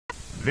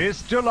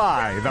This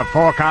July, the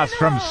forecast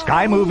from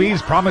Sky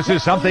Movies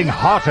promises something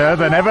hotter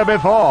than ever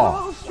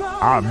before.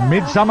 A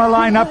midsummer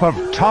lineup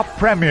of top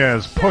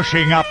premieres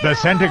pushing up the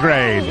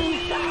centigrade.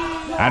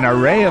 An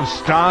array of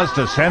stars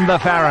to send the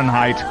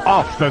Fahrenheit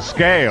off the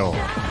scale.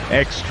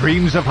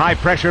 Extremes of high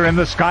pressure in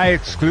the Sky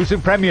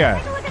exclusive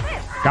premiere.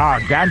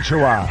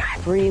 Gargantua.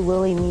 Free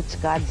Willy meets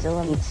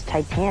Godzilla meets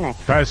Titanic.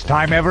 First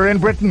time ever in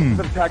Britain.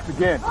 Attacked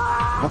again.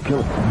 I'll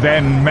kill him.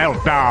 Then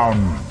Meltdown.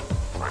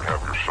 I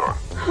have your son.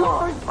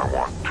 I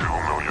want $2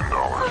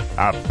 million.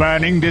 A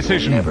burning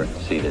decision. Never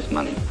see this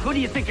money. Who do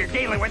you think you're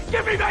dealing with?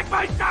 Give me back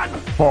my son!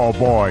 4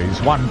 boys,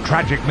 one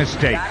tragic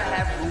mistake. You gotta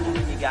have food,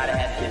 you gotta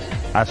have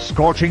business. A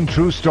scorching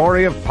true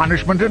story of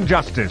punishment and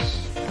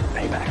justice.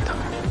 Payback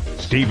time.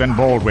 Stephen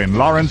Baldwin,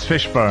 Lawrence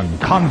Fishburne,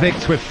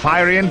 convicts with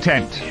fiery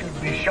intent.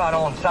 Should be shot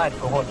on sight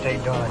for what they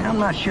done. I'm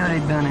not sure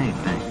they've done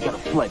anything. You gotta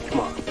flip, come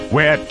on.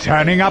 We're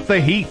turning up the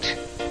heat.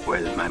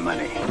 Where's my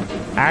money?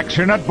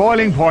 Action at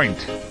boiling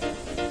point.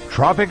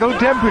 Tropical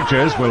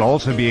temperatures will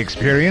also be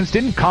experienced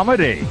in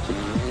comedy.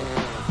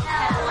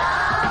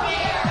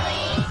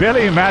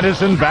 Billy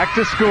Madison back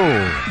to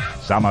school.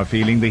 Some are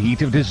feeling the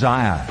heat of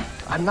desire.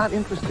 I'm not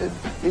interested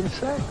in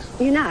sex.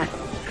 You're not.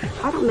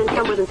 I don't men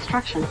come with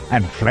instruction.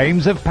 And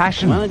flames of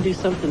passion. Want to do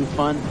something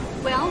fun?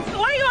 Well,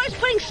 Why are you always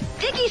putting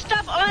sticky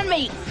stuff on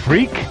me?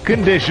 Freak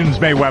conditions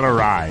may well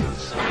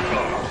arise.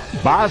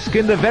 Bask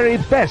in the very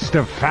best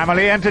of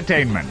family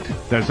entertainment.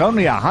 There's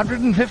only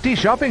 150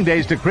 shopping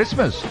days to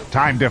Christmas.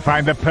 Time to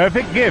find the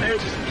perfect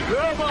gift.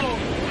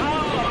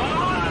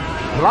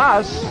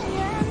 Plus, do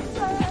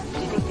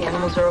you think the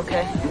animals are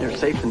okay? They're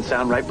safe and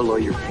sound right below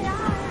your feet.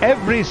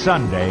 every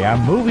Sunday, a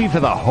movie for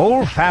the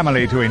whole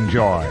family to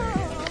enjoy.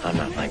 I'm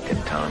not like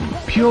that, Tom.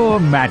 Pure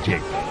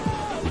magic.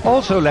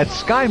 Also, let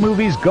Sky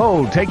Movies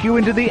Gold take you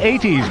into the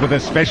 80s with a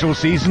special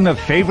season of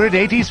favorite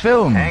 80s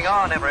films. Hang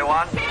on,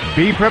 everyone.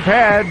 Be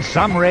prepared,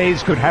 some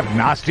rays could have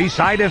nasty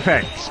side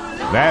effects.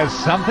 There's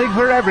something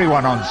for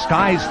everyone on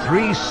Sky's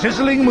 3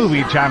 sizzling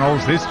movie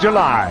channels this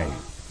July.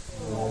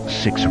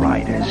 6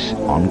 riders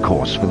on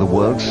course for the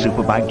World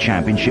Superbike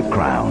Championship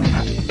crown.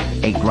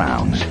 8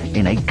 rounds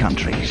in 8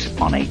 countries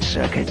on 8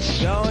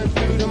 circuits. Going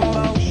through the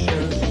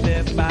motions,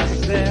 step by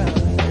step,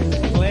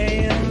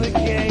 playing the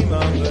game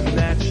of the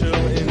natural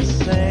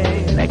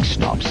insane. Next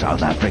stop,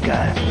 South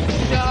Africa.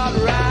 Short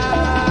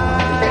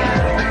ride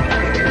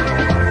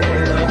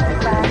in a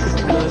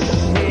fast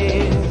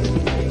machine.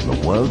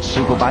 The World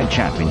Superbike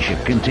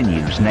Championship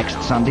continues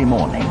next Sunday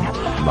morning,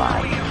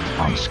 live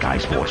on Sky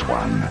Sports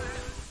 1.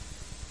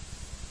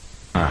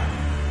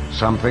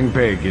 Something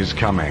big is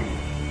coming.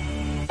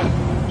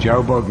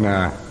 Joe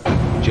Bugner,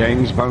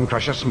 James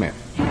Bonecrusher Smith.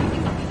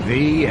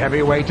 The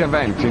heavyweight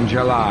event in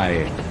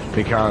July,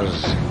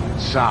 because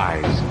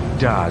size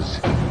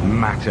does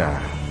matter.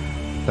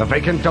 The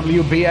vacant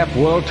WWF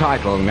World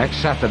title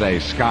next Saturday,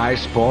 Sky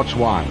Sports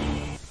 1.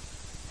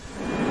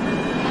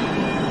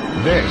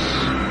 This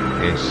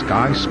is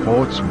Sky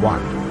Sports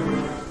 1.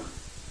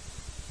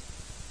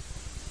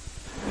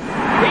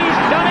 He's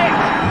done it!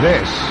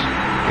 This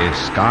is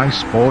Sky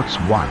Sports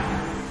 1.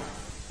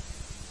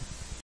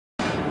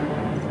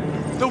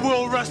 The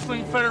World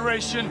Wrestling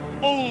Federation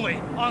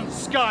only on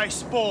Sky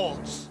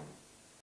Sports.